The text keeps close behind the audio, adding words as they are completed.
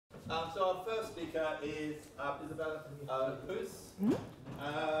So our first speaker is Isabelle Huys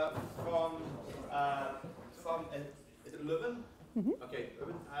from is it Leuven? Okay,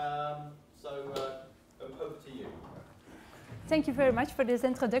 Leuven. So over to you. Thank you very much for this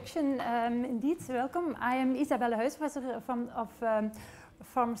introduction. Indeed, welcome. I am Isabelle Huys, professor of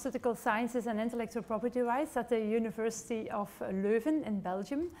Pharmaceutical Sciences and Intellectual Property Rights at the University of Leuven in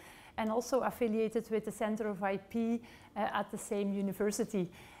Belgium, and also affiliated with the Center of IP at the same university.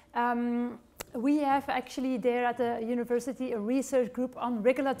 We have actually there at the university a research group on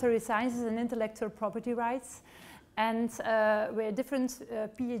regulatory sciences and intellectual property rights, and where different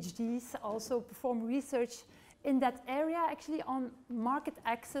PhDs also perform research in that area, actually on market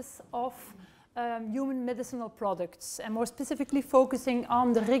access of human medicinal products, and more specifically focusing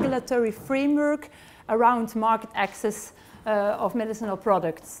on the regulatory framework around market access of medicinal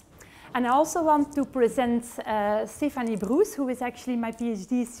products. And I also want to present Stéphanie Broes, who is actually my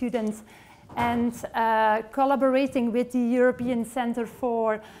PhD student and collaborating with the European Center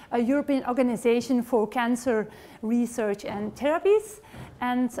for a European Organization for Cancer Research and Therapies,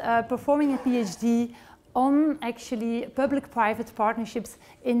 and performing a PhD on actually public-private partnerships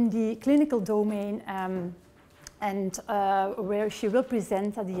in the clinical domain, and where she will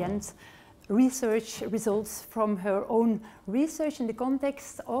present at the end research results from her own research in the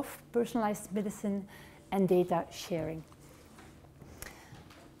context of personalized medicine and data sharing.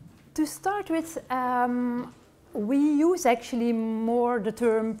 To start with, we use actually more the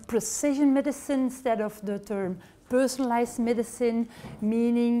term precision medicine instead of the term personalized medicine,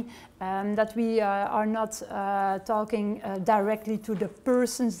 meaning that we are not talking directly to the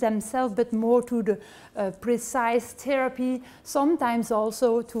persons themselves, but more to the precise therapy, sometimes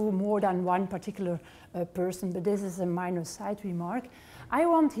also to more than one particular person, but this is a minor side remark. I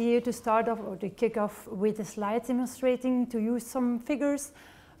want here to start off, or to kick off with a slide demonstrating, to use some figures,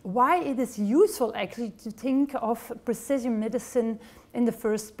 why it is useful actually to think of precision medicine in the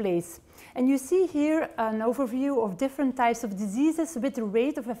first place. And you see here an overview of different types of diseases with the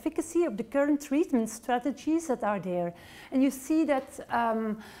rate of efficacy of the current treatment strategies that are there. And you see that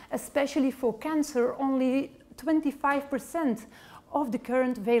especially for cancer, only 25% of the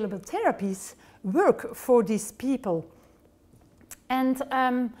current available therapies work for these people. And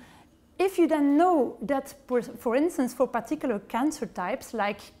if you then know that, for instance, for particular cancer types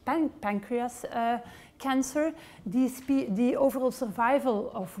like pancreas cancer, the overall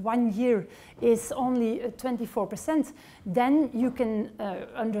survival of 1 year is only 24%, then you can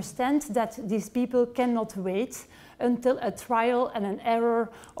understand that these people cannot wait until a trial and an error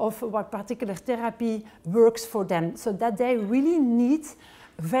of what particular therapy works for them, so that they really need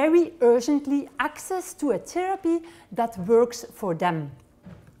very urgently access to a therapy that works for them.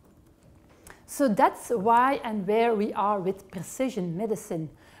 So that's why and where we are with precision medicine.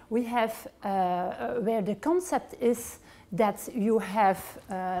 We have, where the concept is that you have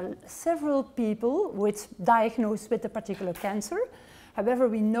several people diagnosed with a particular cancer. However,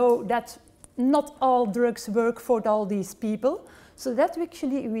 we know that not all drugs work for all these people. So that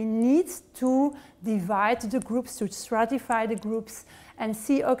actually we need to divide the groups, to stratify the groups and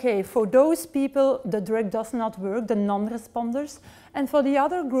see, okay, for those people the drug does not work, the non-responders, and for the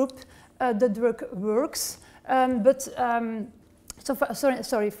other group the drug works,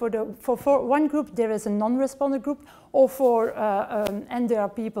 for one group there is a non-responder group, or and there are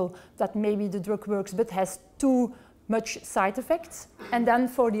people that maybe the drug works but has too much side effects, and then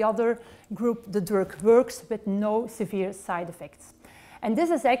for the other group the drug works with no severe side effects. And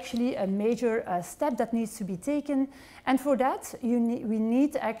this is actually a major step that needs to be taken, and for that we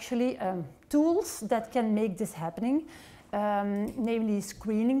need actually tools that can make this happening. Namely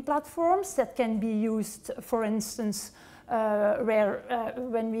screening platforms that can be used, for instance,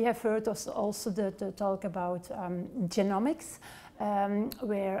 when we have heard also the talk about genomics,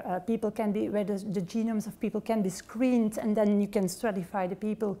 where people can be, where the genomes of people can be screened, and then you can stratify the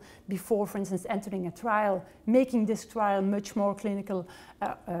people before, for instance, entering a trial, making this trial much more clinical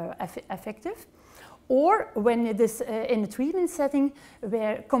effective. Or when it is in a treatment setting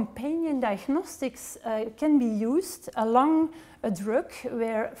where companion diagnostics can be used along a drug,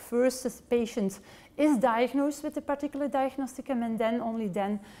 where first the patient is diagnosed with a particular diagnosticum and then only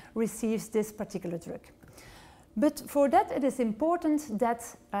then receives this particular drug. But for that it is important that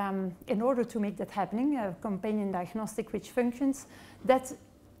in order to make that happening, a companion diagnostic which functions, that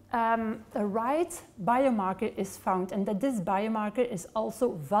a right biomarker is found, and that this biomarker is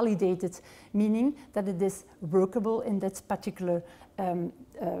also validated, meaning that it is workable in that particular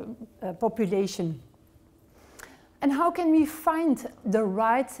population. And how can we find the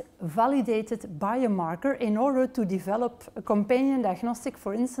right validated biomarker in order to develop a companion diagnostic,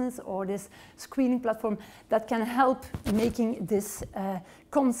 for instance, or this screening platform that can help making this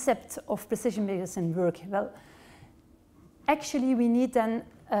concept of precision medicine work? Well, actually we need then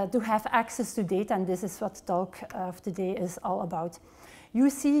to have access to data, and this is what the talk of today is all about.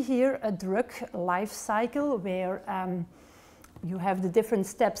 You see here a drug life cycle where you have the different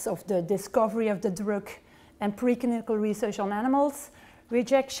steps of the discovery of the drug and preclinical research on animals,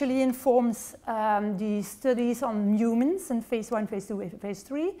 which actually informs the studies on humans in phase 1, phase 2, phase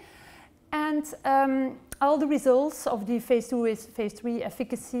 3. And all the results of the phase 2, phase 3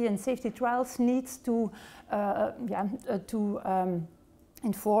 efficacy and safety trials needs to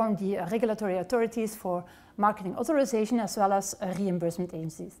inform the regulatory authorities for marketing authorization as well as reimbursement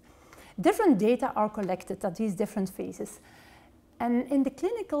agencies. Different data are collected at these different phases. And in the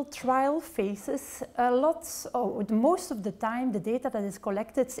clinical trial phases, most of the time, the data that is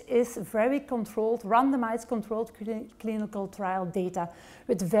collected is very controlled, randomized controlled clinical trial data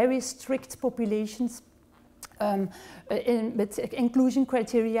with very strict populations, with inclusion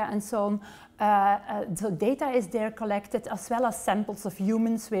criteria and so on. The data is there collected as well as samples of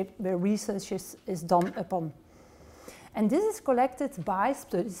humans where research is done upon. And this is collected by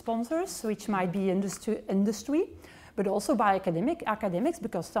study sponsors, which might be industry, but also by academics,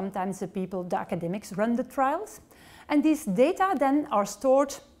 because sometimes the academics run the trials. And these data then are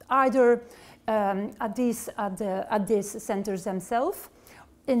stored either at these centers themselves,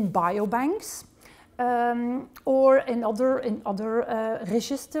 in biobanks, or in other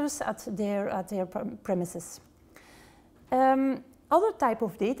registers at their premises. Other type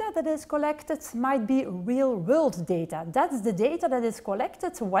of data that is collected might be real-world data. That's the data that is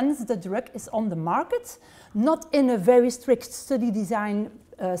collected once the drug is on the market, not in a very strict study design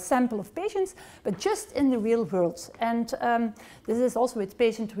sample of patients, but just in the real world. And this is also with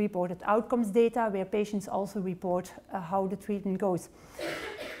patient-reported outcomes data, where patients also report how the treatment goes.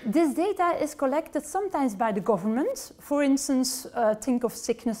 This data is collected sometimes by the government. For instance, think of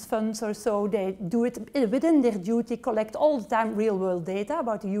sickness funds or so. They do it within their duty, collect all the time real-world data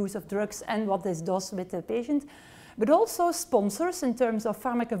about the use of drugs and what this does with the patient. But also sponsors in terms of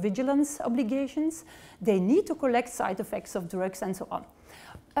pharmacovigilance obligations. They need to collect side effects of drugs and so on.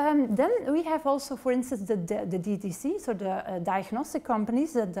 Then we have also, for instance, the DTC, so the diagnostic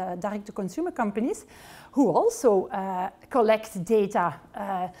companies, the direct-to-consumer companies, who also collect data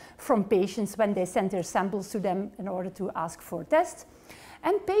from patients when they send their samples to them in order to ask for tests.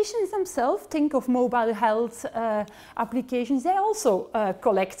 And patients themselves, think of mobile health applications, they also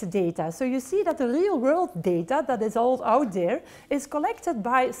collect data. So you see that the real-world data that is all out there is collected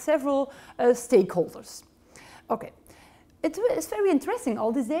by several stakeholders. Okay. It is very interesting,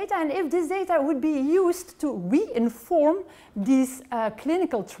 all this data, and if this data would be used to re-inform these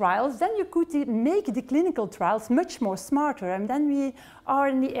clinical trials, then you could make the clinical trials much more smarter. And then we are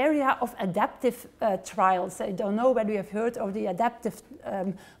in the area of adaptive trials. I don't know whether you have heard of the adaptive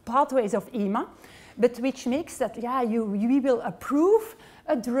pathways of EMA, but which makes that, we will approve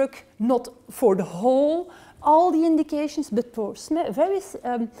a drug not for the whole, all the indications, but for very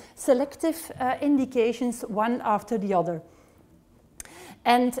selective indications, one after the other.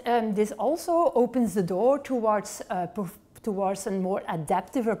 And this also opens the door towards a more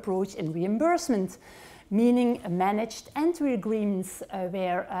adaptive approach in reimbursement, meaning managed entry agreements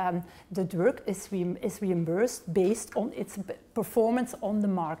where the drug is reimbursed based on its performance on the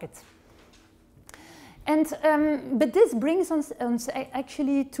market. And but this brings us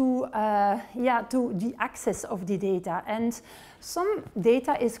actually to the access of the data. And some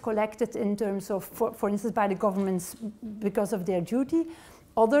data is collected in terms of, for instance, by the governments because of their duty.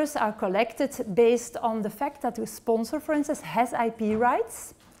 Others are collected based on the fact that the sponsor, for instance, has IP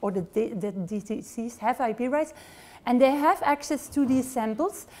rights, or the DTCs have IP rights, and they have access to these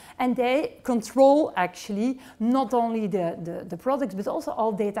samples, and they control actually not only the products, but also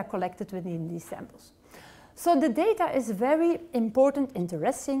all data collected within these samples. So the data is very important,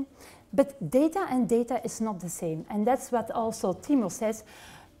 interesting, but data and data is not the same. And that's what also Timo says.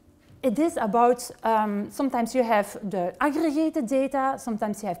 It is about, sometimes you have the aggregated data,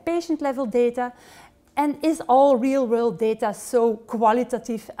 sometimes you have patient-level data, and is all real-world data so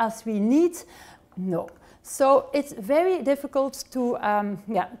qualitative as we need? No. So it's very difficult to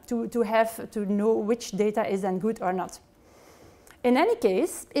know which data is then good or not. In any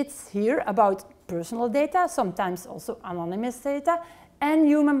case, it's here about personal data, sometimes also anonymous data, and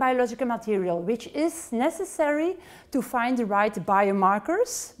human biological material, which is necessary to find the right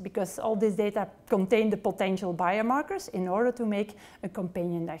biomarkers, because all this data contain the potential biomarkers in order to make a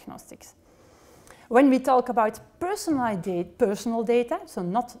companion diagnostics. When we talk about personal data, so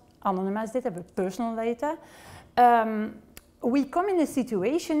not anonymized data, but personal data, we come in a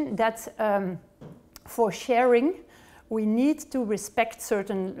situation that for sharing, we need to respect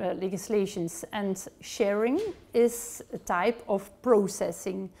certain legislations, and sharing is a type of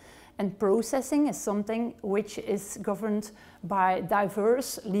processing. And processing is something which is governed by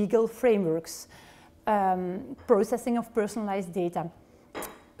diverse legal frameworks. Processing of personalized data.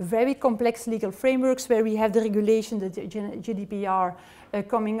 Very complex legal frameworks where we have the regulation, the GDPR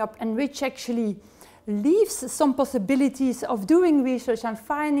coming up, and which actually leaves some possibilities of doing research and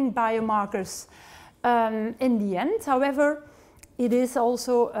finding biomarkers in the end. However, it is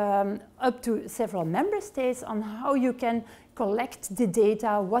also up to several member states on how you can collect the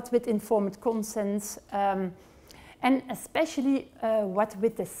data, what with informed consent, and especially what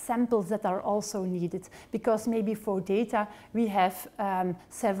with the samples that are also needed. Because maybe for data we have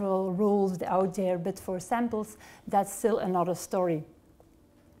several rules out there, but for samples that's still another story.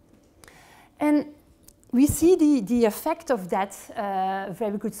 And we see the effect of that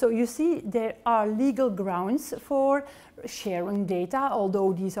very good. So you see there are legal grounds for sharing data,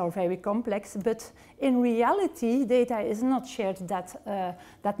 although these are very complex, but in reality data is not shared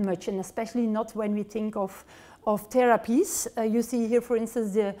that much, and especially not when we think of therapies. You see here, for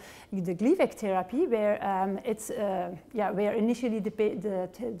instance, the Gleevec therapy, where where initially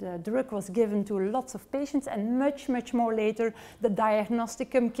the drug was given to lots of patients, and much more later the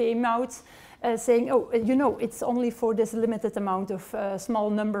diagnosticum came out saying, oh, you know, it's only for this limited amount of small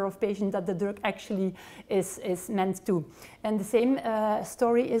number of patients that the drug actually is meant to. And the same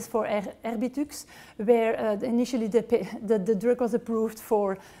story is for Erbitux, where initially the drug was approved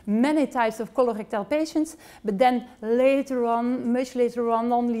for many types of colorectal patients, but then later on, much later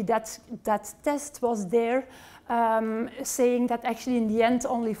on, only that test was there saying that actually in the end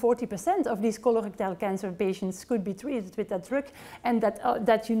only 40% of these colorectal cancer patients could be treated with that drug, and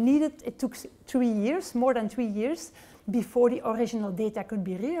that you needed, it took 3 years, more than 3 years, before the original data could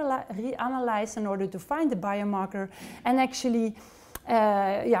be reanalyzed in order to find the biomarker and actually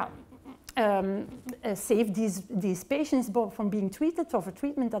save these patients from being treated for a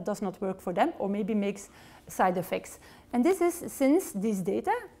treatment that does not work for them or maybe makes side effects. And this is since these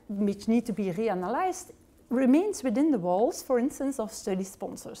data, which need to be reanalyzed, remains within the walls, for instance, of study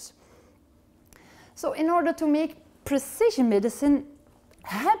sponsors. So in order to make precision medicine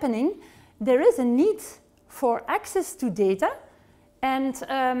happening, there is a need for access to data,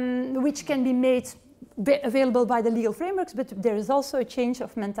 and which can be made available by the legal frameworks, but there is also a change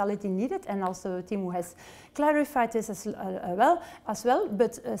of mentality needed, and also Timo has clarified this as well.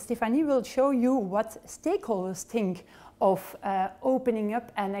 But Stephanie will show you what stakeholders think of opening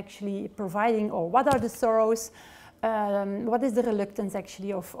up and actually providing, or what are the sorrows, what is the reluctance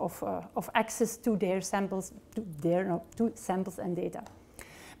actually of access to their samples, to samples and data.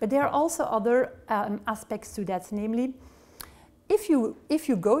 But there are also other aspects to that, namely, if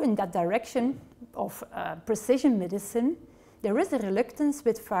you go in that direction of precision medicine, there is a reluctance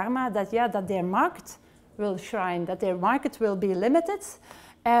with pharma that their market will shrine, that their market will be limited.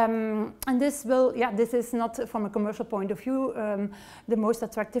 And this is not, from a commercial point of view, the most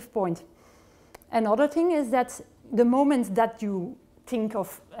attractive point. Another thing is that the moment that you think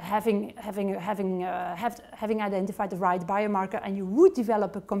of having identified the right biomarker and you would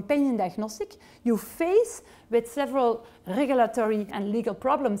develop a companion diagnostic, you face with several regulatory and legal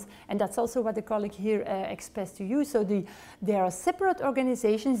problems, and that's also what the colleague here expressed to you. So there are separate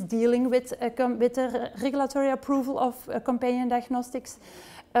organizations dealing with the regulatory approval of companion diagnostics.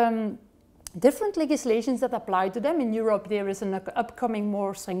 Different legislations that apply to them. In Europe there is an upcoming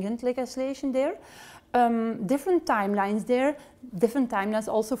more stringent legislation there. Different timelines there, different timelines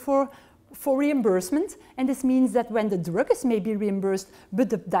also for reimbursement, and this means that when the drug is maybe reimbursed but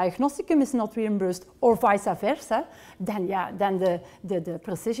the diagnosticum is not reimbursed, or vice versa, then the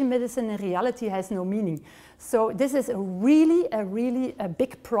precision medicine in reality has no meaning. So this is a really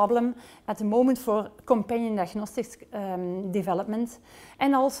big problem at the moment for companion diagnostics development,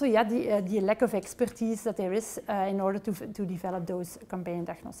 and also the lack of expertise that there is in order to develop those companion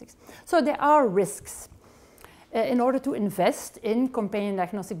diagnostics. So there are risks in order to invest in companion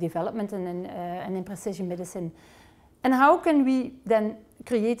diagnostic development and in precision medicine. And how can we then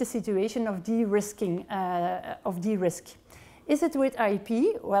create a situation of de-risking, de-risk? Is it with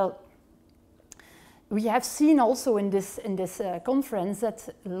IP? Well, we have seen also in this conference that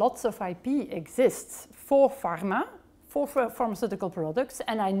lots of IP exists for pharma, for pharmaceutical products,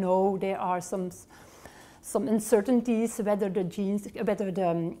 and I know there are some some uncertainties whether the genes,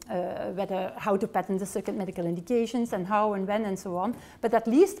 whether how to patent the second medical indications and how and when and so on. But at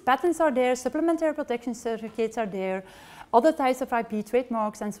least patents are there, supplementary protection certificates are there, other types of IP,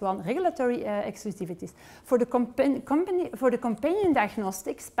 trademarks and so on, regulatory exclusivities. For the companion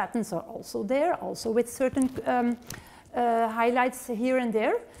diagnostics, patents are also there, also with certain highlights here and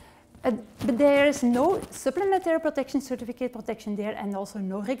there. But there is no supplementary protection certificate protection there, and also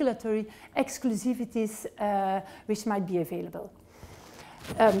no regulatory exclusivities which might be available.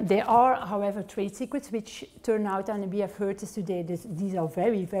 There are, however, trade secrets which turn out, and we have heard this today, these are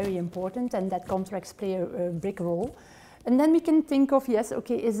very, very important, and that contracts play a big role. And then we can think of, yes,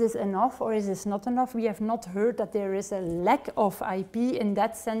 okay, is this enough or is this not enough? We have not heard that there is a lack of IP in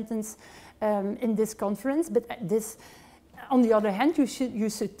that sentence in this conference, but this, on the other hand, you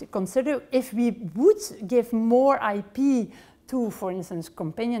should consider if we would give more IP to, for instance,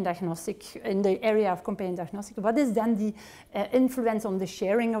 companion diagnostic, in the area of companion diagnostic, what is then the influence on the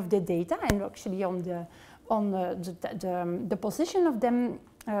sharing of the data and actually on the position of them?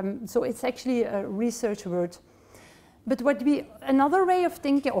 So it's actually a research word. But another way of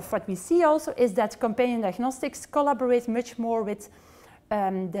thinking of what we see also is that companion diagnostics collaborate much more with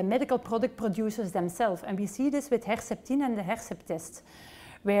the medical product producers themselves. And we see this with Herceptin and the Hercept test,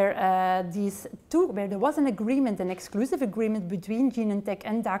 where where there was an agreement, an exclusive agreement between Genentech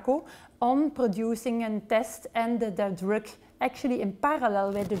and Dako on producing a test and the drug actually in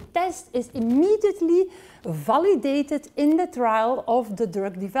parallel, where the test is immediately validated in the trial of the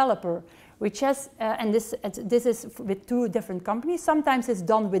drug developer, which has, and this is with two different companies. Sometimes it's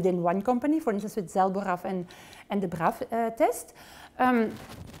done within one company, for instance with Zelboraf and the BRAF test.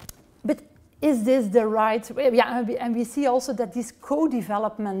 But is this the right way? Yeah, and we see also that these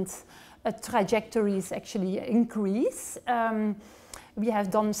co-development trajectories actually increase. We have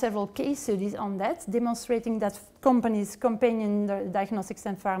done several case studies on that, demonstrating that companies, companion diagnostics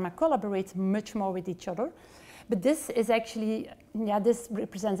and pharma, collaborate much more with each other. But this is actually, this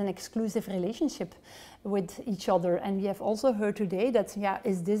represents an exclusive relationship with each other. And we have also heard today that,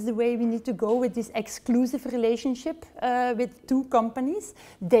 is this the way we need to go with this exclusive relationship with two companies?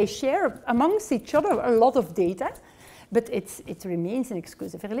 They share amongst each other a lot of data, but it remains an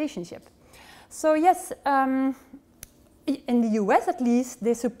exclusive relationship. So yes, in the US at least,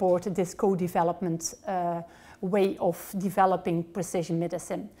 they support this co-development way of developing precision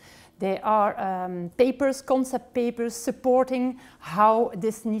medicine. There are papers, concept papers, supporting how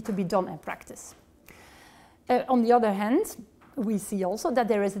this needs to be done in practice. On the other hand, we see also that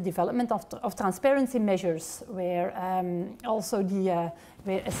there is a development of transparency measures, where also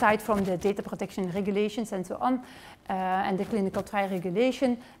where aside from the data protection regulations and so on, and the clinical trial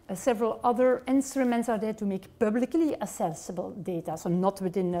regulation, several other instruments are there to make publicly accessible data. So not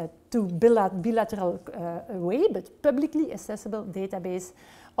within a bilateral way, but publicly accessible database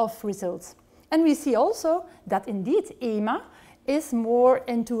of results. And we see also that indeed EMA is more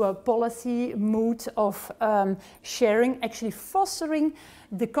into a policy mood of sharing, actually fostering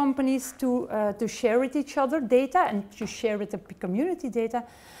the companies to share with each other data and to share with the community data.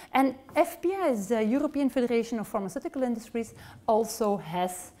 And FPI, the European Federation of Pharmaceutical Industries, also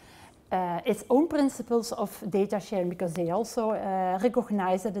has its own principles of data sharing, because they also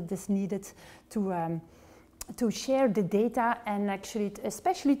recognize that it is needed to share the data, and actually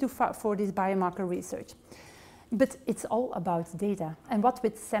especially for this biomarker research. But it's all about data, and what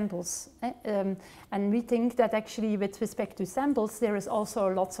with samples. And we think that actually with respect to samples, there is also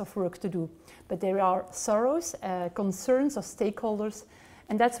lots of work to do. But there are sorrows, concerns of stakeholders,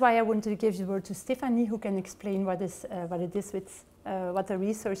 and that's why I want to give the word to Stephanie, who can explain what the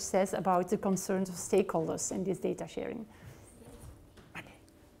research says about the concerns of stakeholders in this data sharing. Okay,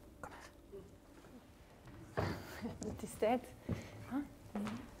 come on. What is that? Huh?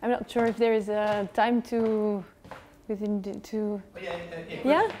 I'm not sure if there is time to. Yeah?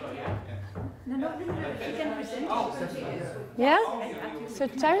 No, you can present. Yeah? So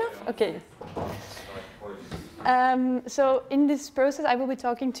time enough? Okay. So in this process, I will be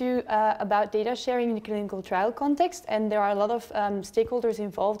talking to you about data sharing in the clinical trial context, and there are a lot of stakeholders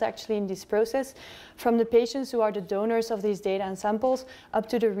involved actually in this process, from the patients who are the donors of these data and samples, up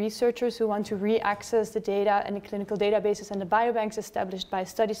to the researchers who want to re-access the data and the clinical databases and the biobanks established by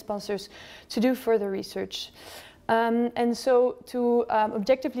study sponsors to do further research. And so to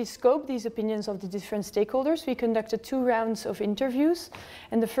objectively scope these opinions of the different stakeholders, we conducted 2 rounds of interviews.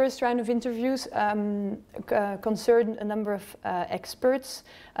 And the first round of interviews concerned a number of experts,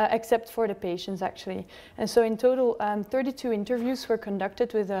 except for the patients actually. And so in total, 32 interviews were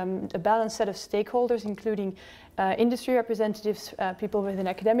conducted with a balanced set of stakeholders, including industry representatives, people with an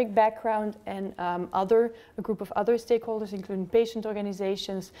academic background, and a group of other stakeholders, including patient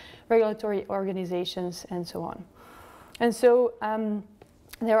organizations, regulatory organizations, and so on. And so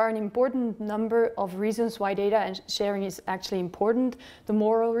there are an important number of reasons why data sharing is actually important. The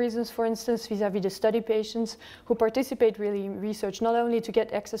moral reasons, for instance, vis-à-vis the study patients who participate really in research, not only to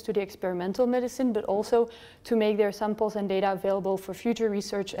get access to the experimental medicine, but also to make their samples and data available for future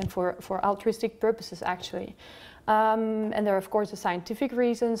research and for altruistic purposes, actually. And there are, of course, the scientific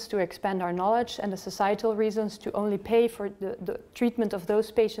reasons to expand our knowledge, and the societal reasons to only pay for the treatment of those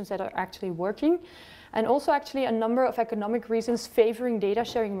patients that are actually working. And also actually a number of economic reasons favoring data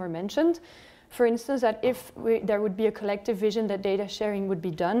sharing were mentioned. For instance, that if there would be a collective vision that data sharing would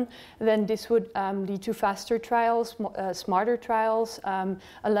be done, then this would lead to faster trials, smarter trials,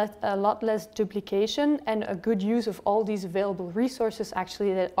 a lot less duplication, and a good use of all these available resources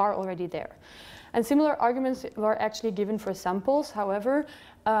actually that are already there. And similar arguments were actually given for samples. However,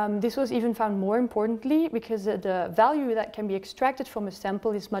 this was even found more importantly because the value that can be extracted from a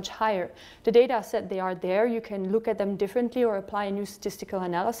sample is much higher. The data set, they are there. You can look at them differently or apply a new statistical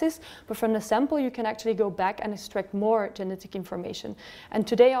analysis. But from the sample, you can actually go back and extract more genetic information. And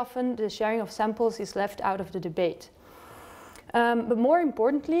today, often, the sharing of samples is left out of the debate. But more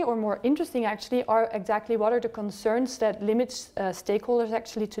importantly, or more interesting actually, are exactly what are the concerns that limit stakeholders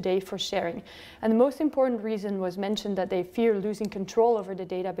actually today for sharing. And the most important reason was mentioned that they fear losing control over the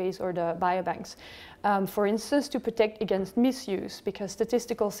database or the biobanks. For instance, to protect against misuse, because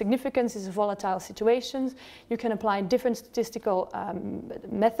statistical significance is a volatile situation. You can apply a different statistical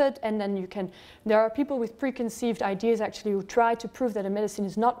method, and then there are people with preconceived ideas actually who try to prove that a medicine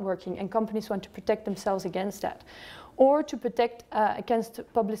is not working, and companies want to protect themselves against that. Or to protect against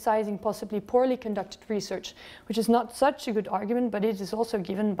publicizing possibly poorly conducted research, which is not such a good argument, but it is also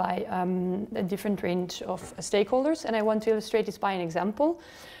given by a different range of stakeholders. And I want to illustrate this by an example.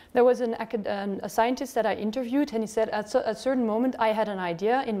 There was a scientist that I interviewed, and he said at a certain moment I had an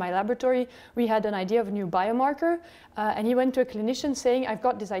idea in my laboratory. We had an idea of a new biomarker, and he went to a clinician saying, I've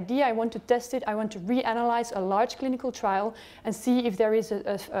got this idea, I want to test it, I want to reanalyze a large clinical trial and see if there is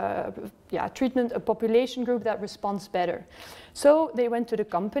a treatment, a population group that responds better. So they went to the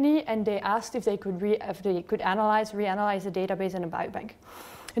company and they asked if they could reanalyze the database and a biobank.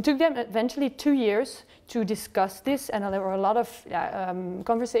 It took them eventually 2 years to discuss this, and there were a lot of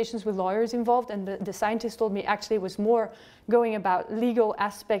conversations with lawyers involved, and the scientist told me actually it was more going about legal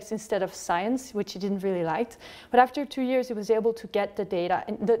aspects instead of science, which he didn't really like. But after 2 years, he was able to get the data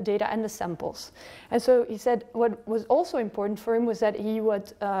and the samples. And so he said what was also important for him was that he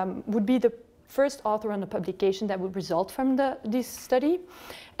would be the first author on the publication that would result from this study,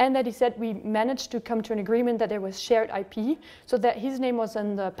 and that he said we managed to come to an agreement that there was shared IP, so that his name was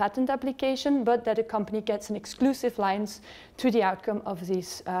on the patent application, but that the company gets an exclusive license to the outcome of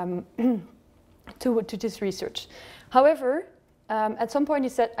this to this research. However, at some point he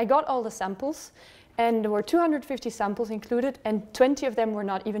said, I got all the samples, and there were 250 samples included, and 20 of them were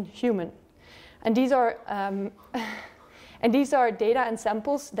not even human. And these are data and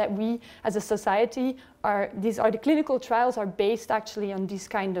samples that we, as a society, the clinical trials are based actually on these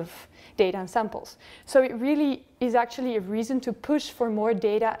kind of data and samples. So it really is actually a reason to push for more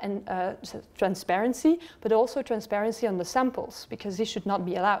data and transparency, but also transparency on the samples, because this should not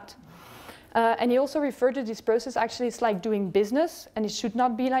be allowed. And he also referred to this process, actually it's like doing business, and it should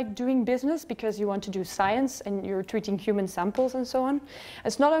not be like doing business because you want to do science and you're treating human samples and so on.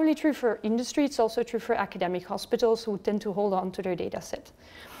 It's not only true for industry, it's also true for academic hospitals who tend to hold on to their data set.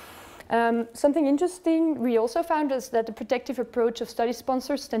 Something interesting we also found is that the protective approach of study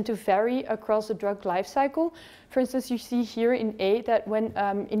sponsors tend to vary across the drug life cycle. For instance, you see here in A that when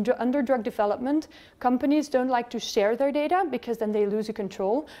under drug development, companies don't like to share their data because then they lose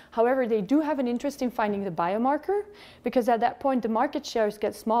control. However, they do have an interest in finding the biomarker, because at that point the market shares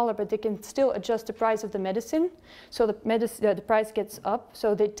get smaller, but they can still adjust the price of the medicine. So the price gets up.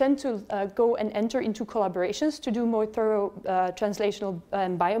 So they tend to go and enter into collaborations to do more thorough translational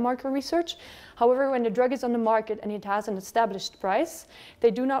and biomarker research. However, when the drug is on the market and it has an established price,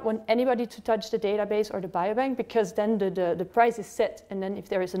 they do not want anybody to touch the database or the biobank, because then the price is set. And then if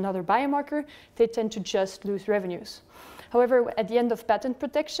there is another biomarker, they tend to just lose revenues. However, at the end of patent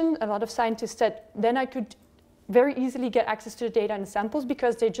protection, a lot of scientists said, then I could very easily get access to the data and samples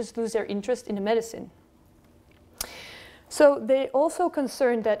because they just lose their interest in the medicine. So they also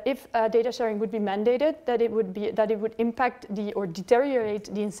concerned that if data sharing would be mandated, that it would impact or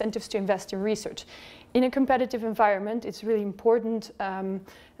deteriorate the incentives to invest in research. in a competitive environment, it's really important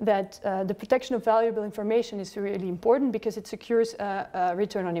that the protection of valuable information is really important because it secures a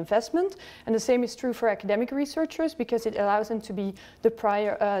return on investment. And the same is true for academic researchers because it allows them to be the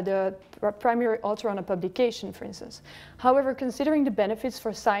primary author on a publication, for instance. However, considering the benefits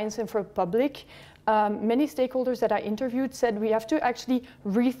for science and for public, many stakeholders that I interviewed said we have to actually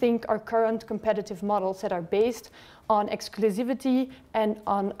rethink our current competitive models that are based on exclusivity and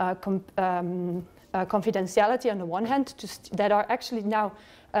on confidentiality on the one hand, that are actually now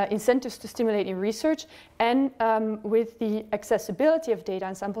incentives to stimulate in research, and with the accessibility of data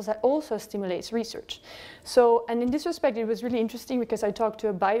and samples that also stimulates research. So, and in this respect, it was really interesting because I talked to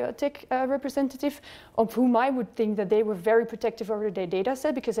a biotech representative of whom I would think that they were very protective over their data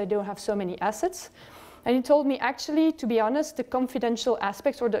set because they don't have so many assets. And he told me, actually, to be honest, the confidential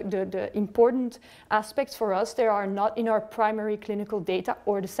aspects or the important aspects for us, they are not in our primary clinical data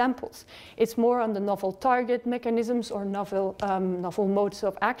or the samples. It's more on the novel target mechanisms or novel modes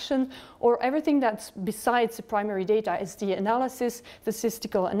of action, or everything that's besides the primary data. It's the analysis, the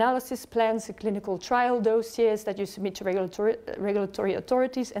statistical analysis plans, the clinical trial dossiers that you submit to regulatory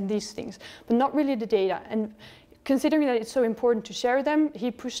authorities and these things, but not really the data. And considering that it's so important to share them,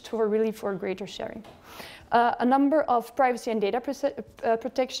 he pushed for greater sharing. A number of privacy and data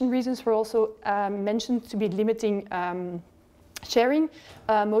protection reasons were also mentioned to be limiting sharing.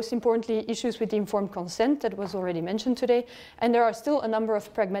 Most importantly, issues with the informed consent that was already mentioned today. And there are still a number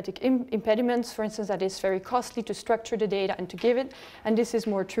of pragmatic impediments. For instance, that it's very costly to structure the data and to give it. And this is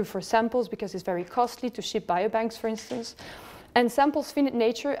more true for samples because it's very costly to ship biobanks, for instance. And samples' finite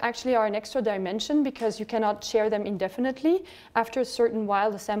nature actually are an extra dimension because you cannot share them indefinitely. After a certain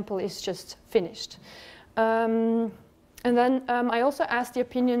while, the sample is just finished. And then I also asked the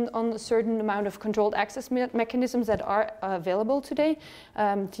opinion on a certain amount of controlled access mechanisms that are available today.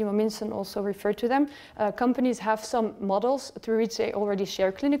 Timo Minson also referred to them. Companies have some models through which they already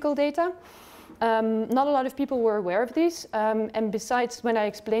share clinical data. Not a lot of people were aware of this, and besides, when I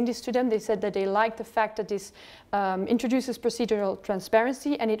explained this to them, they said that they liked the fact that this introduces procedural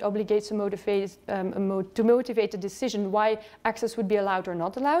transparency and it obligates to motivate a decision why access would be allowed or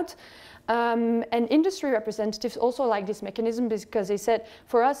not allowed. And industry representatives also like this mechanism because they said,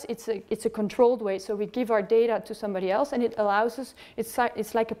 for us, it's a controlled way. So we give our data to somebody else, and it allows us.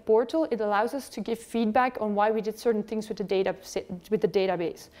 It's like a portal. It allows us to give feedback on why we did certain things with the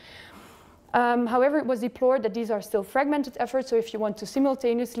database. However, it was deplored that these are still fragmented efforts, so if you want to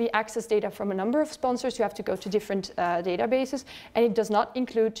simultaneously access data from a number of sponsors, you have to go to different databases, and it does not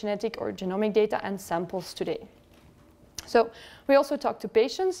include genetic or genomic data and samples today. So we also talked to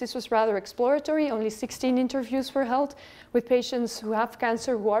patients. This was rather exploratory. Only 16 interviews were held with patients who have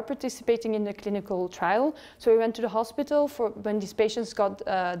cancer who are participating in the clinical trial. So we went to the hospital for when these patients got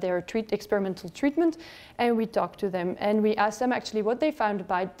their experimental treatment, and we talked to them. And we asked them actually what they found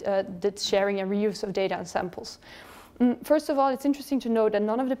about the sharing and reuse of data and samples. First of all, it's interesting to note that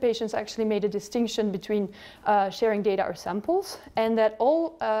none of the patients actually made a distinction between sharing data or samples, and that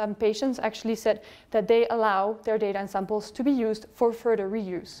all patients actually said that they allow their data and samples to be used for further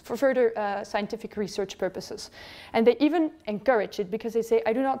reuse, for further scientific research purposes. And they even encourage it because they say,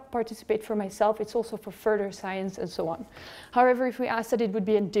 I do not participate for myself, it's also for further science and so on. However, if we asked that it would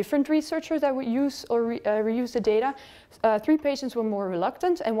be a different researcher that would use or reuse the data, 3 patients were more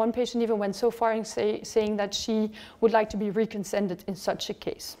reluctant, and 1 patient even went so far in saying that she would like to be reconsented in such a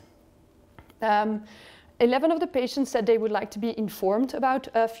case. 11 of the patients said they would like to be informed about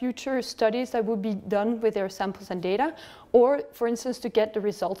future studies that would be done with their samples and data, or, for instance, to get the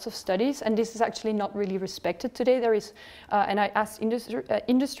results of studies. And this is actually not really respected today. There is, and I asked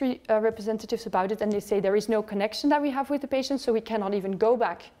industry representatives about it, and they say there is no connection that we have with the patients, so we cannot even go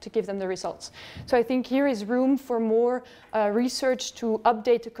back to give them the results. So I think here is room for more research to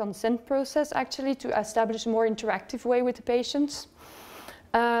update the consent process, actually, to establish a more interactive way with the patients.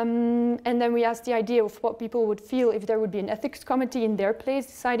 And then we asked the idea of what people would feel if there would be an ethics committee in their place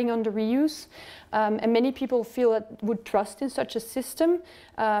deciding on the reuse. And many people feel that would trust in such a system.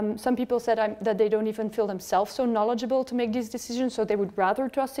 Some people said that they don't even feel themselves so knowledgeable to make these decisions, so they would rather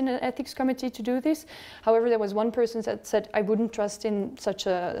trust in an ethics committee to do this. However, there was one person that said, I wouldn't trust in such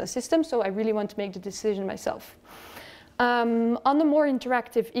a system, so I really want to make the decision myself. On the more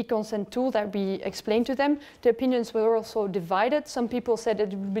interactive e-consent tool that we explained to them, the opinions were also divided. Some people said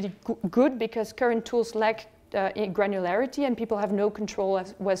it would be good because current tools lack granularity and people have no control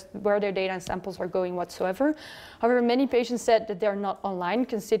as where their data and samples are going whatsoever. However, many patients said that they're not online,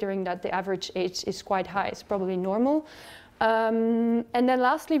 considering that the average age is quite high. It's probably normal. And then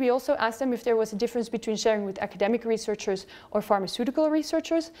lastly, we also asked them if there was a difference between sharing with academic researchers or pharmaceutical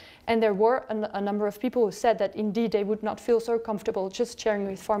researchers. And there were a number of people who said that indeed they would not feel so comfortable just sharing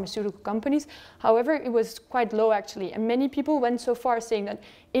with pharmaceutical companies. However, it was quite low actually. And many people went so far saying that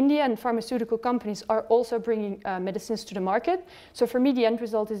India and pharmaceutical companies are also bringing medicines to the market. So for me, the end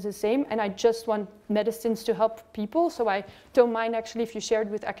result is the same. And I just want medicines to help people. So I don't mind actually if you share it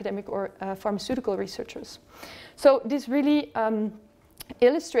with academic or pharmaceutical researchers. So this really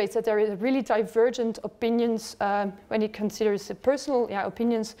illustrates that there is really divergent opinions when it considers the personal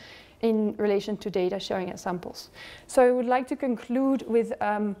opinions in relation to data sharing and samples. So I would like to conclude with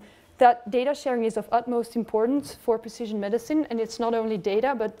that data sharing is of utmost importance for precision medicine, and it's not only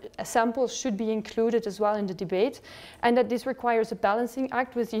data, but samples should be included as well in the debate, and that this requires a balancing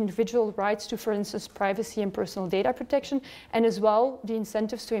act with the individual rights to, for instance, privacy and personal data protection, and as well the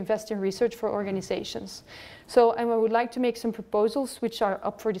incentives to invest in research for organizations. So I would like to make some proposals which are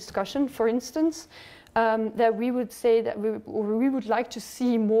up for discussion. For instance, that we would say that we would like to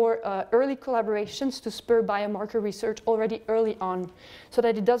see more early collaborations to spur biomarker research already early on, so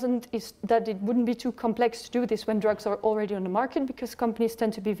that it wouldn't be too complex to do this when drugs are already on the market, because companies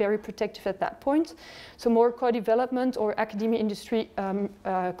tend to be very protective at that point. So more co-development or academia industry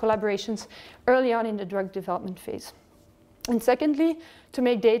collaborations early on in the drug development phase. And secondly, to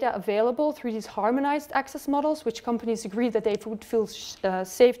make data available through these harmonized access models, which companies agree that they would feel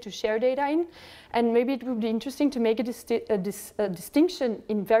safe to share data in. And maybe it would be interesting to make a distinction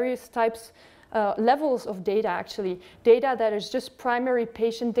in various types levels of data actually. Data that is just primary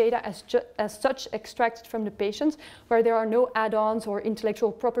patient data as such extracted from the patients, where there are no add-ons or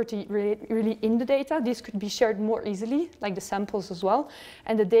intellectual property really in the data. These could be shared more easily, like the samples as well.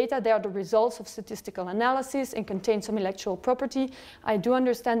 And the data, they are the results of statistical analysis and contain some intellectual property. I do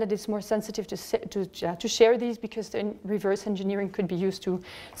understand that it's more sensitive to share these, because then reverse engineering could be used to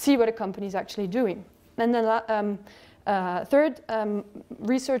see what a company is actually doing. And then third,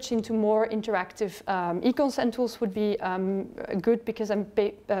 research into more interactive e-consent tools would be good, because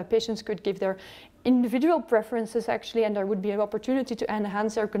patients could give their individual preferences actually, and there would be an opportunity to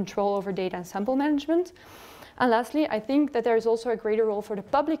enhance their control over data and sample management. And lastly, I think that there is also a greater role for the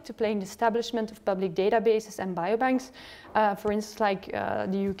public to play in the establishment of public databases and biobanks, for instance, like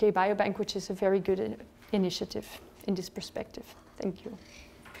the UK Biobank, which is a very good initiative in this perspective. Thank you.